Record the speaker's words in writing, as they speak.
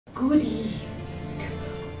Good evening.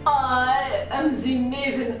 I am the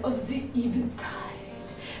Maven of the Eventide,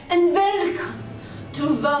 and welcome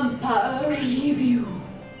to Vampire Review.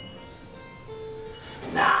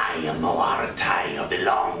 I am Moartai of the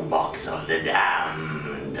Long Box of the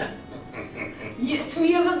Damned. Yes,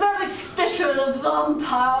 we have a very special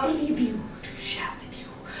Vampire Review to share with you,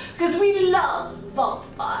 because we love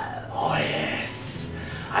vampires. Oh yes,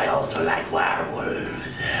 I also like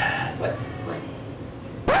werewolves. What?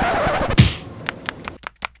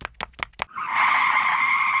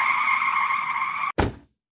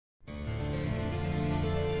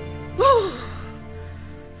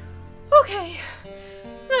 Okay,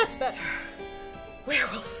 that's better.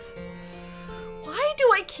 Werewolves. Why do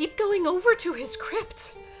I keep going over to his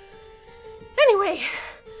crypt? Anyway,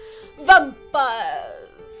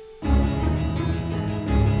 vampires.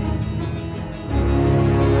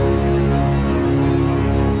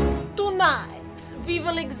 Tonight, we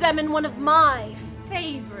will examine one of my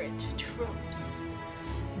favorite tropes,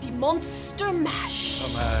 the Monster Mash.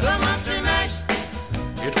 The Monster Mash.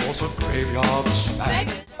 It was a graveyard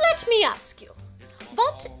smash. Let me ask you,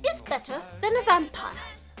 what is better than a vampire?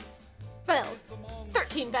 Well,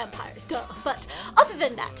 13 vampires, duh, but other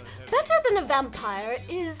than that, better than a vampire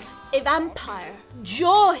is a vampire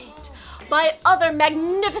joined by other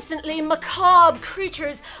magnificently macabre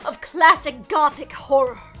creatures of classic gothic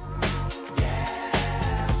horror.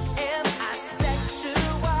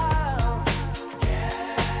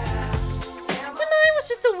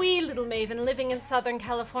 Just a wee little maven living in Southern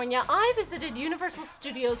California, I visited Universal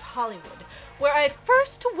Studios Hollywood, where I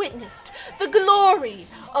first witnessed the glory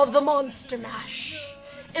of the Monster Mash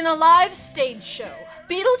in a live stage show,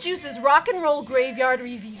 Beetlejuice's Rock and Roll Graveyard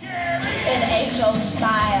Review. An angel's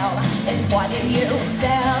smile is what you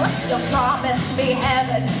sell. You promised me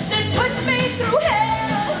heaven, then put me through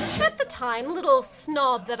hell. At the time, little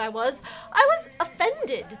snob that I was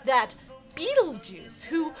offended that Beetlejuice,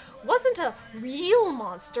 who wasn't a real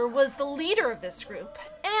monster, was the leader of this group,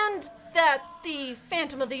 and that the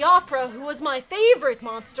Phantom of the Opera, who was my favorite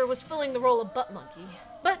monster, was filling the role of Butt Monkey.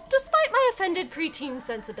 But despite my offended preteen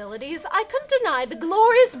sensibilities, I couldn't deny the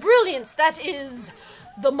glorious brilliance that is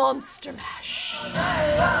the Monster Mash.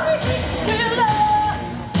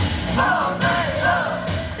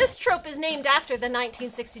 This trope is named after the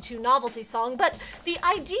 1962 novelty song, but the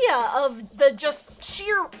idea of the just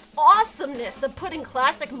sheer awesomeness of putting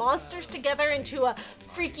classic monsters together into a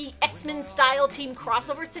freaky X-Men style team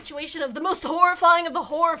crossover situation of the most horrifying of the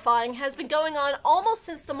horrifying has been going on almost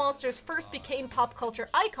since the monsters first became pop culture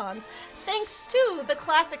icons, thanks to the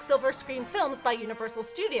classic silver screen films by Universal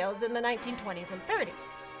Studios in the 1920s and 30s.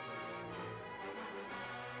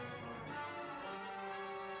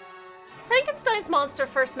 Frankenstein's monster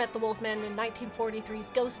first met the Wolfman in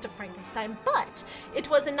 1943's Ghost of Frankenstein, but it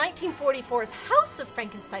was in 1944's House of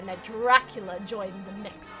Frankenstein that Dracula joined the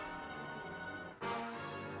mix.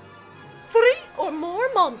 3 or more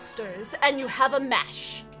monsters, and you have a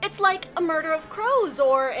mash. It's like a murder of crows,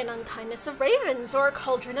 or an unkindness of ravens, or a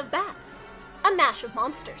cauldron of bats. A mash of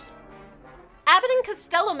monsters. Abbott and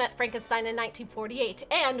Costello met Frankenstein in 1948,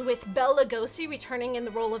 and with Bela Lugosi returning in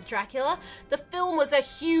the role of Dracula, the film was a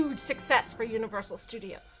huge success for Universal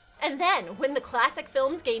Studios. And then, when the classic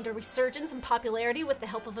films gained a resurgence in popularity with the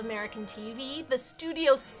help of American TV, the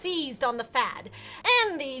studio seized on the fad,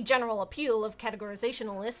 and the general appeal of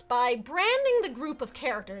categorizationalists by branding the group of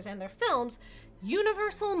characters and their films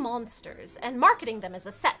Universal Monsters, and marketing them as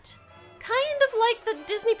a set. Kind of like the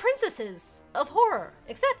Disney princesses of horror,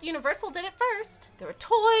 except Universal did it first. There were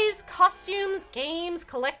toys, costumes, games,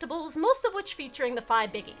 collectibles, most of which featuring the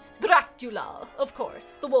 5 biggies. Dracula, of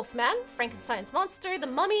course, the Wolfman, Frankenstein's monster, the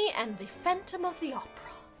Mummy, and the Phantom of the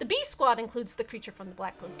Opera. The B Squad includes the creature from the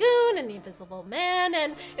Black Lagoon and the Invisible Man,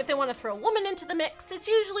 and if they want to throw a woman into the mix, it's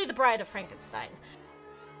usually the Bride of Frankenstein.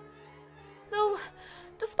 Though,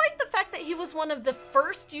 despite the fact that he was one of the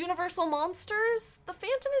first Universal monsters, the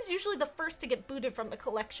Phantom is usually the first to get booted from the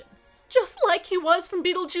collections. Just like he was from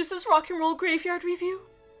Beetlejuice's Rock and Roll Graveyard Review.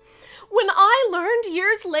 When I learned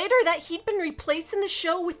years later that he'd been replaced in the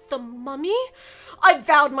show with the Mummy, I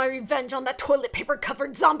vowed my revenge on that toilet paper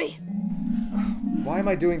covered zombie. Why am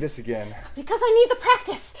I doing this again? Because I need the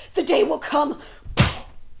practice. The day will come.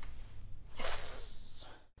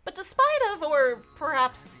 But But despite of, or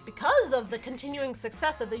perhaps because of, the continuing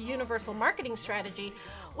success of the Universal marketing strategy,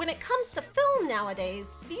 when it comes to film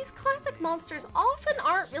nowadays, these classic monsters often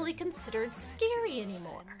aren't really considered scary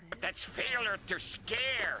anymore. But that's failure to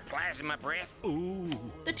scare, plasma breath. Ooh.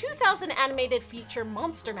 The 2000 animated feature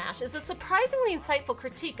Monster Mash is a surprisingly insightful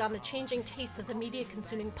critique on the changing tastes of the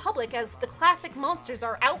media-consuming public as the classic monsters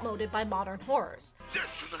are outmoded by modern horrors.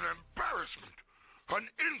 This is an embarrassment. An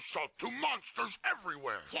insult to monsters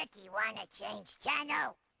everywhere. Chicky, wanna change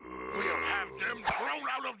channel? We'll have them thrown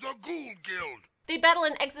out of the Ghoul Guild. They battle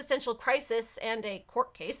an existential crisis and a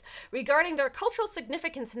court case regarding their cultural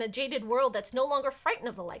significance in a jaded world that's no longer frightened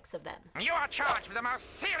of the likes of them. You are charged with the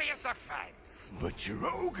most serious offense. But your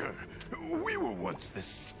ogre, we were once the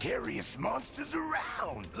scariest monsters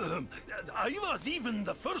around. I was even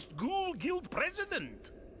the first Ghoul Guild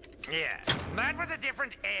president. Yes, that was a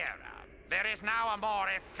different era. There is now a more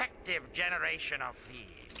effective generation of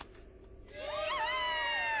fiends.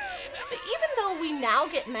 But even though we now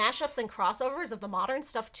get mashups and crossovers of the modern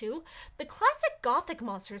stuff too, the classic Gothic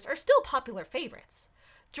monsters are still popular favorites.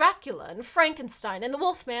 Dracula and Frankenstein and the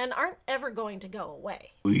Wolfman aren't ever going to go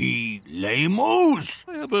away. We lamos.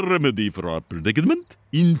 I have a remedy for our predicament.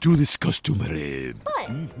 Into this customary. But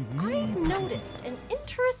I've noticed an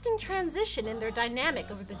interesting transition in their dynamic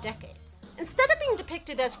over the decades. Instead of being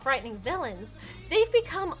depicted as frightening villains, they've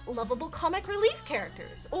become lovable comic relief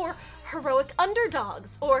characters, or heroic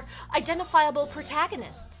underdogs, or identifiable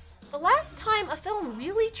protagonists. The last time a film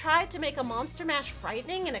really tried to make a Monster Mash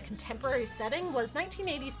frightening in a contemporary setting was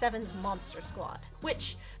 1987's Monster Squad,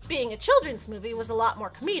 which, being a children's movie, was a lot more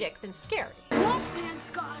comedic than scary. Wolfman's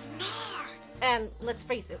got nards. And let's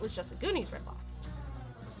face it, was just a Goonies ripoff.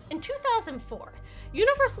 In 2004,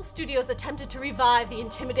 Universal Studios attempted to revive the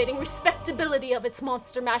intimidating respectability of its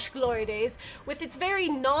Monster Mash glory days with its very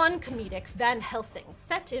non-comedic Van Helsing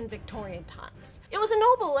set in Victorian times. It was a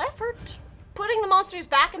noble effort. Putting the monsters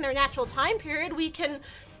back in their natural time period, we can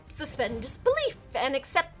suspend disbelief and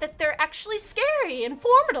accept that they're actually scary and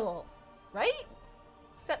formidable, right?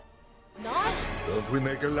 Except not. Don't we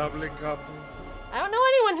make a lovely couple? I don't know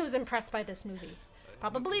anyone who's impressed by this movie.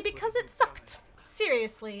 Probably because it sucked.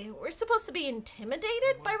 Seriously, we're supposed to be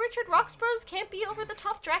intimidated by Richard Roxburgh's campy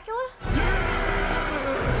over-the-top Dracula?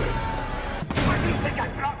 Why do you think I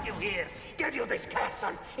brought you here? Give you this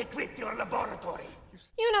castle, equip your laboratory.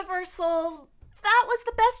 Universal, that was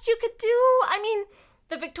the best you could do? I mean,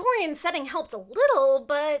 the Victorian setting helped a little,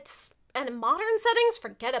 but in modern settings,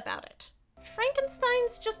 forget about it.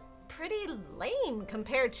 Frankenstein's just pretty lame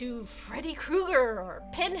compared to Freddy Krueger or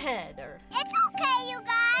Pinhead or... It's okay, you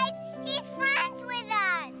guys. He's friends with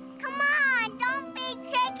us. Come on, don't be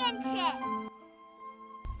chicken shit.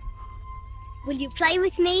 Will you play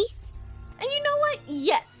with me? And you know what?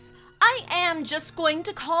 Yes, I am just going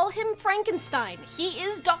to call him Frankenstein. He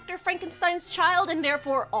is Dr. Frankenstein's child and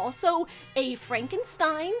therefore also a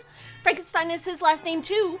Frankenstein. Frankenstein is his last name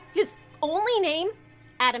too, his only name.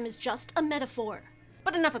 Adam is just a metaphor.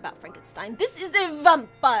 But enough about Frankenstein. This is a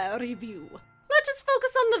vampire review. Let us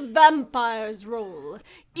focus on the vampire's role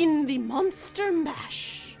in the Monster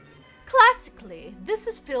Mash. Classically, this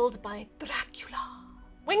is filled by Dracula.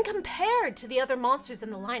 When compared to the other monsters in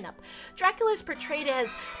the lineup, Dracula is portrayed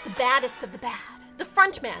as the baddest of the bad, the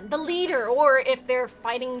frontman, the leader, or if they're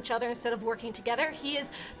fighting each other instead of working together, he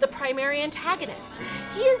is the primary antagonist.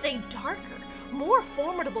 He is a darker, more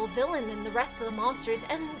formidable villain than the rest of the monsters,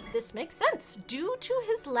 and this makes sense due to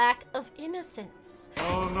his lack of innocence.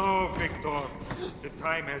 Oh no, Victor. The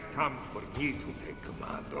time has come for me to take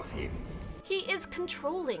command of him. He is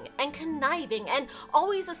controlling and conniving and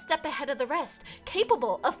always a step ahead of the rest,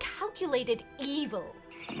 capable of calculated evil.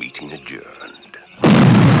 Meeting adjourned.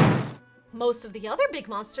 Most of the other big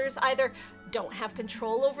monsters either don't have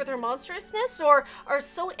control over their monstrousness or are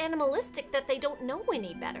so animalistic that they don't know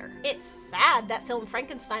any better. It's sad that film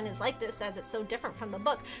Frankenstein is like this as it's so different from the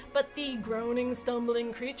book, but the groaning,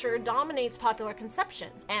 stumbling creature dominates popular conception.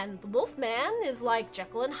 And the Wolfman is like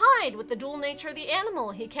Jekyll and Hyde with the dual nature of the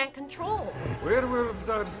animal he can't control. Werewolves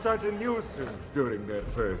are such a nuisance during their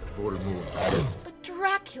first full moon. But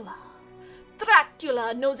Dracula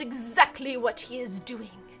knows exactly what he is doing.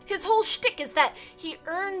 His whole shtick is that he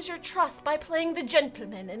earns your trust by playing the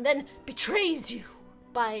gentleman and then betrays you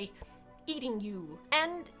by eating you.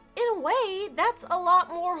 And in a way, that's a lot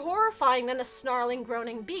more horrifying than a snarling,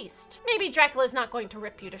 groaning beast. Maybe Dracula's not going to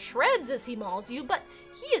rip you to shreds as he mauls you, but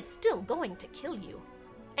he is still going to kill you.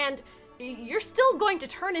 And you're still going to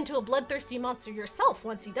turn into a bloodthirsty monster yourself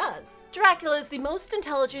once he does. Dracula is the most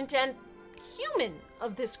intelligent and human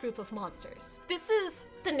of this group of monsters. This is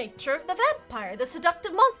the nature of the vampire, the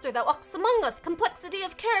seductive monster that walks among us, complexity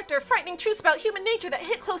of character, frightening truths about human nature that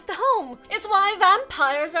hit close to home. It's why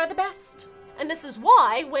vampires are the best. And this is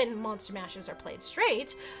why, when monster mashes are played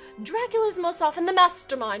straight, Dracula is most often the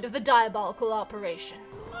mastermind of the diabolical operation.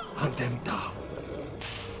 Hunt them down.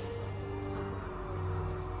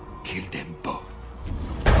 Kill them both.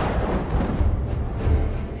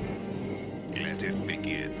 Let it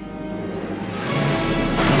begin.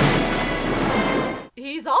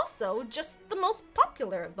 He's also just the most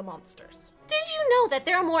popular of the monsters. Did you know that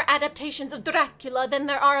there are more adaptations of Dracula than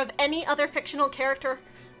there are of any other fictional character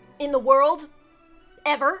in the world?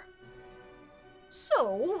 Ever?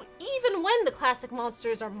 So, even when the classic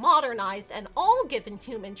monsters are modernized and all given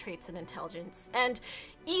human traits and intelligence, and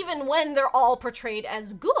even when they're all portrayed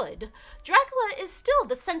as good, Dracula is still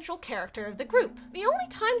the central character of the group. The only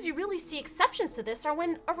times you really see exceptions to this are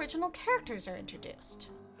when original characters are introduced.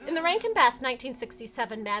 In the Rankin Bass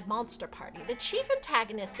 1967 Mad Monster Party, the chief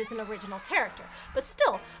antagonist is an original character, but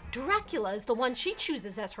still, Dracula is the one she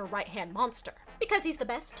chooses as her right-hand monster, because he's the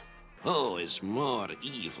best. Who is more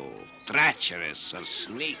evil, treacherous, or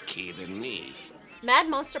sneaky than me? Mad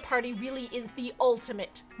Monster Party really is the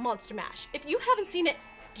ultimate monster mash. If you haven't seen it,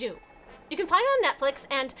 do. You can find it on Netflix,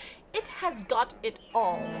 and it has got it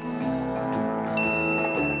all.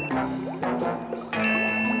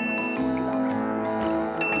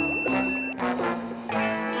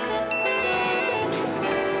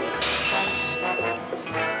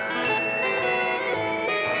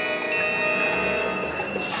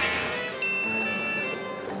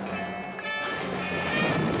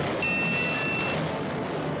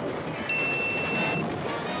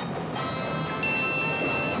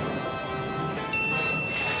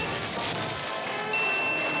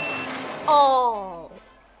 All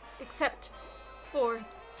except for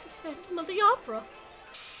the Phantom of the Opera.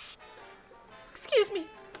 Excuse me.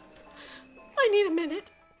 I need a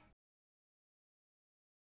minute.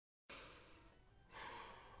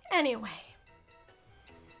 Anyway,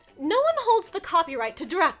 no one holds the copyright to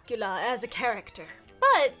Dracula as a character,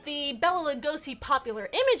 but the Bela Lugosi popular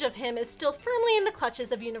image of him is still firmly in the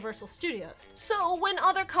clutches of Universal Studios. So when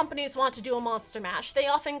other companies want to do a monster mash, they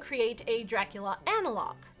often create a Dracula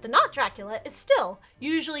analog. The not Dracula is still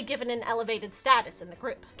usually given an elevated status in the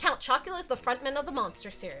group. Count Chocula is the frontman of the monster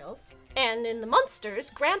serials, and in the Munsters,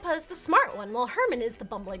 Grandpa is the smart one, while Herman is the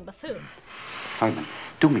bumbling buffoon. Herman,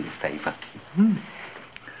 do me a favor.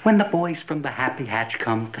 When the boys from the Happy Hatch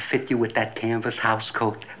come to fit you with that canvas house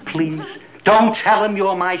coat, please don't tell them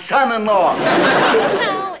you're my son-in-law.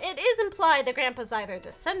 Now, it is implied that Grandpa's either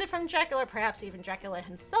descended from Dracula, or perhaps even Dracula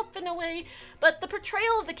himself in a way, but the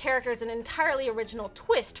portrayal of the character is an entirely original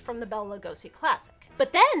twist from the Bela Lugosi classic.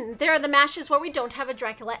 But then, there are the mashes where we don't have a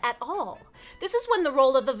Dracula at all. This is when the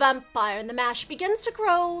role of the vampire in the mash begins to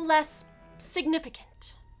grow less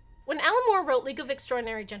significant. When Alan Moore wrote League of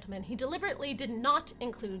Extraordinary Gentlemen, he deliberately did not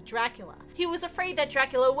include Dracula. He was afraid that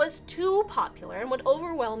Dracula was too popular and would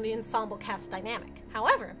overwhelm the ensemble cast dynamic.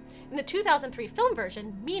 However, in the 2003 film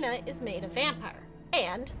version, Mina is made a vampire,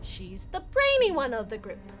 and she's the brainy one of the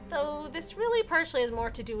group. Though this really partially has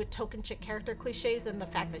more to do with token chick character cliches than the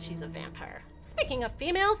fact that she's a vampire. Speaking of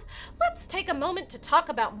females, let's take a moment to talk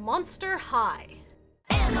about Monster High.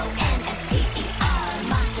 M-O-N-S-T-E-R,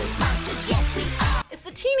 monsters, monsters, yes we are. It's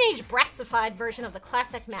the teenage bratsified version of the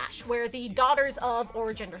classic MASH, where the daughters of,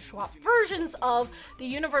 or gender-swapped versions of, the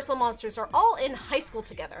Universal monsters are all in high school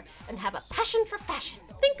together and have a passion for fashion.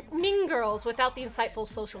 Think Mean Girls without the insightful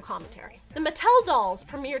social commentary. The Mattel dolls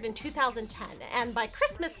premiered in 2010, and by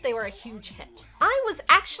Christmas they were a huge hit. I was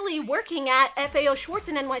actually working at FAO Schwartz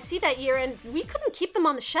in NYC that year, and we couldn't keep them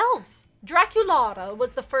on the shelves. Draculara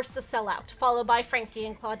was the first to sell out, followed by Frankie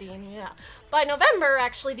and Claudine, yeah. By November,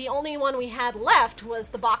 actually, the only one we had left was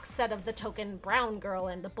the box set of the token brown girl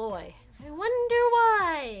and the boy. I wonder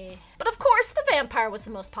why. But of course, the vampire was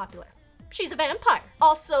the most popular. She's a vampire.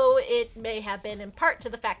 Also, it may have been in part to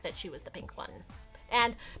the fact that she was the pink one.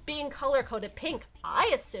 And being color-coded pink,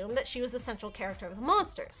 I assumed that she was the central character of the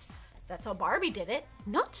monsters. That's how Barbie did it.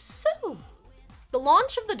 Not so. The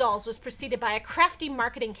launch of the dolls was preceded by a crafty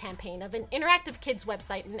marketing campaign of an interactive kids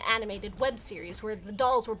website and animated web series where the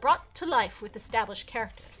dolls were brought to life with established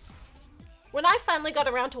characters. When I finally got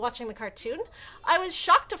around to watching the cartoon, I was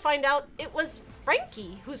shocked to find out it was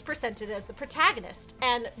Frankie who's presented as the protagonist,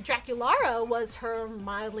 and Draculara was her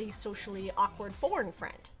mildly socially awkward foreign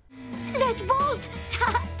friend. Let's bolt!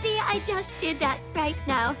 See, I just did that right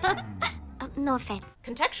now. No offense.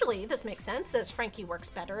 Contextually, this makes sense, as Frankie works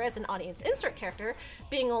better as an audience insert character,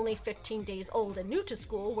 being only 15 days old and new to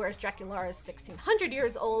school, whereas Dracula is 1600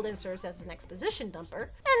 years old and serves as an exposition dumper.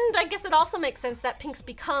 And I guess it also makes sense that Pink's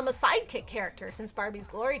become a sidekick character since Barbie's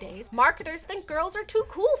glory days. Marketers think girls are too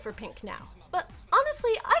cool for Pink now. But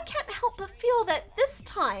honestly, I can't help but feel that this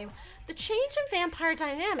time, the change in vampire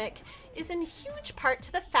dynamic is in huge part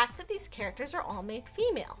to the fact that these characters are all made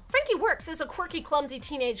female. Frankie works as a quirky, clumsy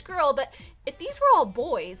teenage girl, but if these were all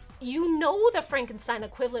boys, you know the Frankenstein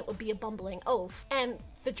equivalent would be a bumbling oaf. And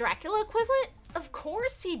the Dracula equivalent? Of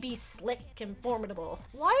course he'd be slick and formidable.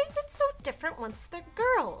 Why is it so different once they're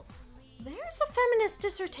girls? There's a feminist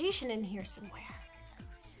dissertation in here somewhere.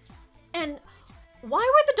 And why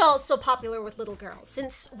were the dolls so popular with little girls?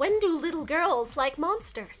 Since when do little girls like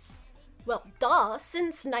monsters? Well, duh,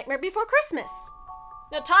 since Nightmare Before Christmas.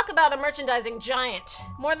 Now talk about a merchandising giant.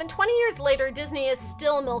 More than 20 years later, Disney is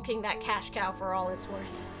still milking that cash cow for all it's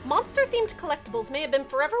worth. Monster-themed collectibles may have been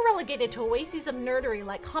forever relegated to oases of nerdery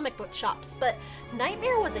like comic book shops, but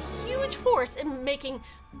Nightmare was a huge force in making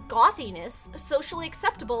gothiness socially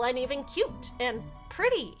acceptable and even cute and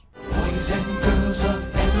pretty. Boys and girls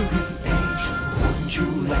of every age, wouldn't you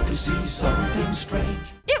like to see something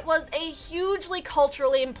strange? It was a hugely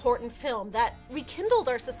culturally important film that rekindled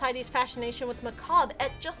our society's fascination with macabre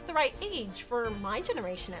at just the right age, for my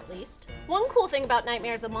generation at least. One cool thing about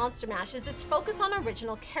Nightmare as a Monster Mash is its focus on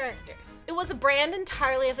original characters. It was a brand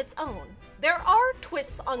entirely of its own. There are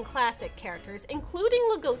twists on classic characters, including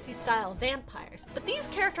Lugosi-style vampires, but these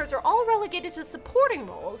characters are all relegated to supporting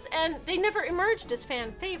roles, and they never emerged as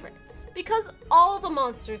fan favorites. Because all the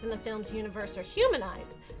monsters in the film's universe are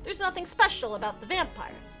humanized, there's nothing special about the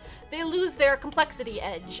vampires. They lose their complexity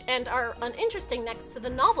edge, and are uninteresting next to the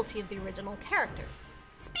novelty of the original characters.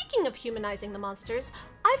 Speaking of humanizing the monsters,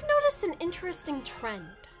 I've noticed an interesting trend.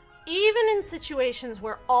 Even in situations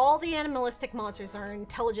where all the animalistic monsters are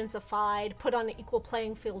intelligence-ified, put on an equal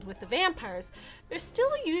playing field with the vampires, there's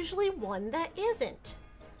still usually one that isn't.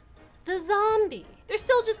 The zombie. They're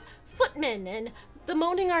still just footmen and the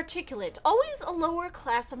moaning articulate, always a lower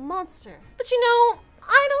class of monster. But you know,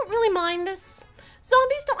 I don't really mind this.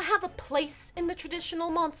 Zombies don't have a place in the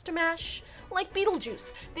traditional Monster Mash. Like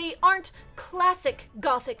Beetlejuice, they aren't classic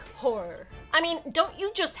gothic horror. I mean, don't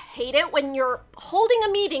you just hate it when you're holding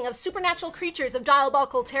a meeting of supernatural creatures of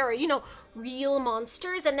diabolical terror, you know, real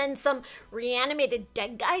monsters, and then some reanimated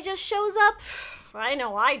dead guy just shows up? I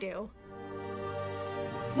know I do.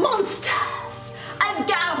 Monsters! I've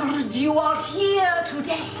gathered you all here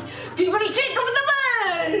today. We will take over the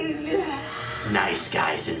world! Nice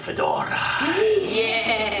guys in fedora.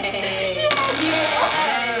 Yay!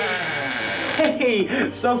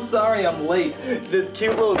 Hey, so sorry I'm late. This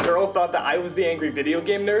cute little girl thought that I was the angry video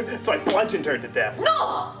game nerd, so I bludgeoned her to death.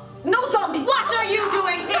 No! No zombies! What are you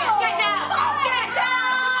doing here? No. Get out! Get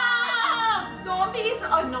out! Zombies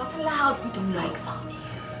are not allowed. We don't like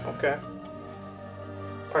zombies. Okay.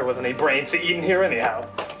 Probably wasn't any brains to eat in here anyhow.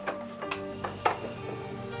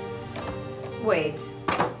 Wait.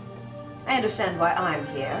 I understand why I'm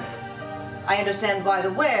here. I understand why the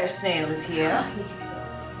weresnail is here.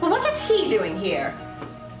 Well, what is he doing here?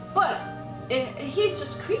 Well, he's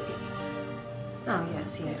just creepy. Oh,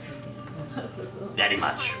 yes, he is creepy. Very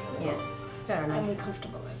much. Yes, fair enough. I'm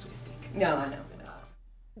uncomfortable as we speak. No, I know.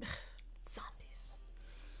 Zombies.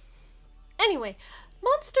 Anyway,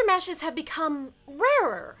 Monster Mashes have become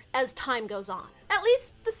rarer as time goes on. At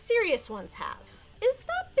least the serious ones have. Is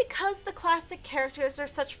that because the classic characters are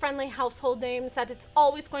such friendly household names that it's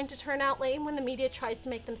always going to turn out lame when the media tries to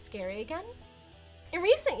make them scary again? In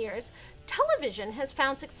recent years, television has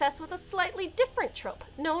found success with a slightly different trope,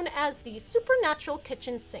 known as the supernatural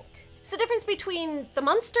kitchen sink. It's the difference between the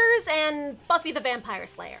Munsters and Buffy the Vampire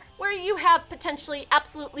Slayer, where you have potentially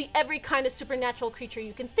absolutely every kind of supernatural creature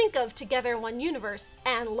you can think of together in one universe,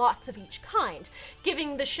 and lots of each kind,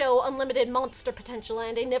 giving the show unlimited monster potential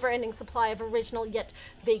and a never-ending supply of original yet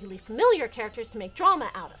vaguely familiar characters to make drama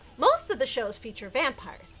out of. Most of the shows feature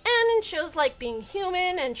vampires, and in shows like Being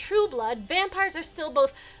Human and True Blood, vampires are still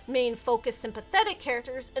both main focus sympathetic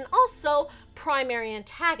characters and also primary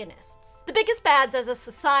antagonists. The biggest bads as a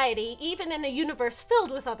society, even in a universe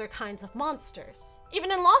filled with other kinds of monsters.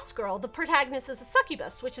 Even in Lost Girl, the protagonist is a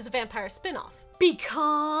succubus, which is a vampire spin-off. Because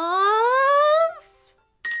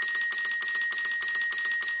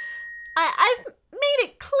I've made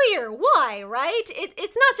it clear why, right?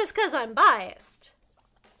 It's not just because I'm biased.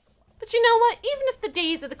 But you know what? Even if the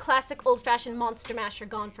days of the classic old-fashioned Monster Mash are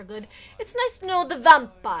gone for good, it's nice to know the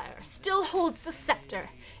vampire still holds the scepter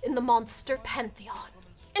in the monster pantheon.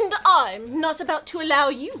 And I'm not about to allow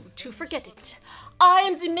you to forget it. I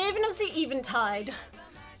am the Maven of the Eventide.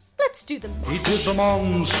 Let's do the mash. He did the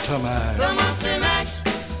monster mash. The monster mash.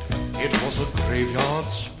 It was a graveyard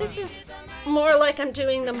smash. This is more like I'm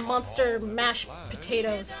doing the monster mashed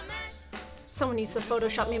potatoes. Someone needs to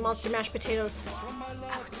Photoshop me monster mashed potatoes.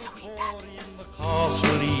 I would so eat that.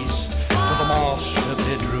 Castle east to the master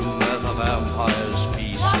bedroom where the vampires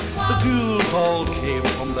feast. The ghouls all came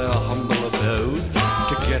from their humble abode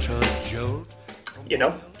to get a jolt. You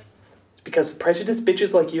know, it's because of prejudiced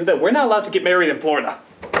bitches like you that we're not allowed to get married in Florida.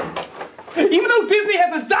 Even though Disney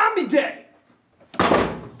has a zombie day!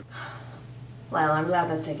 Well, I'm glad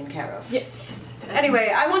that's taken care of. Yes, yes.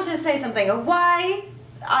 Anyway, I want to say something. Why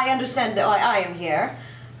I understand why I am here,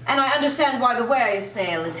 and I understand why the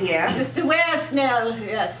were-snail is here. Mr. Were-snail,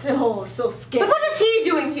 yes, oh, so scary. But what is he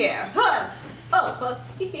doing here? Well,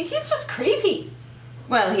 he's just creepy.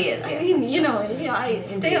 Well, he is, yes. I mean, you know, I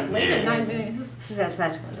stay up late at night.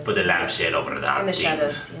 That's good. Put the lampshade over the In the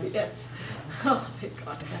shadows, yes. Oh, thank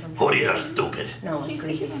God. Hoodies are stupid. No, it's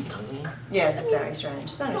creepy. Yes, it's very strange.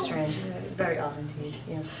 It's very strange. Very odd indeed,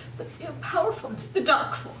 yes. But you're powerful to the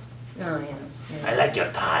dark forces. Oh, yes. I like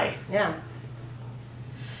your tie. Yeah.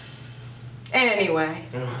 Anyway.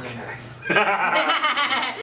 Okay.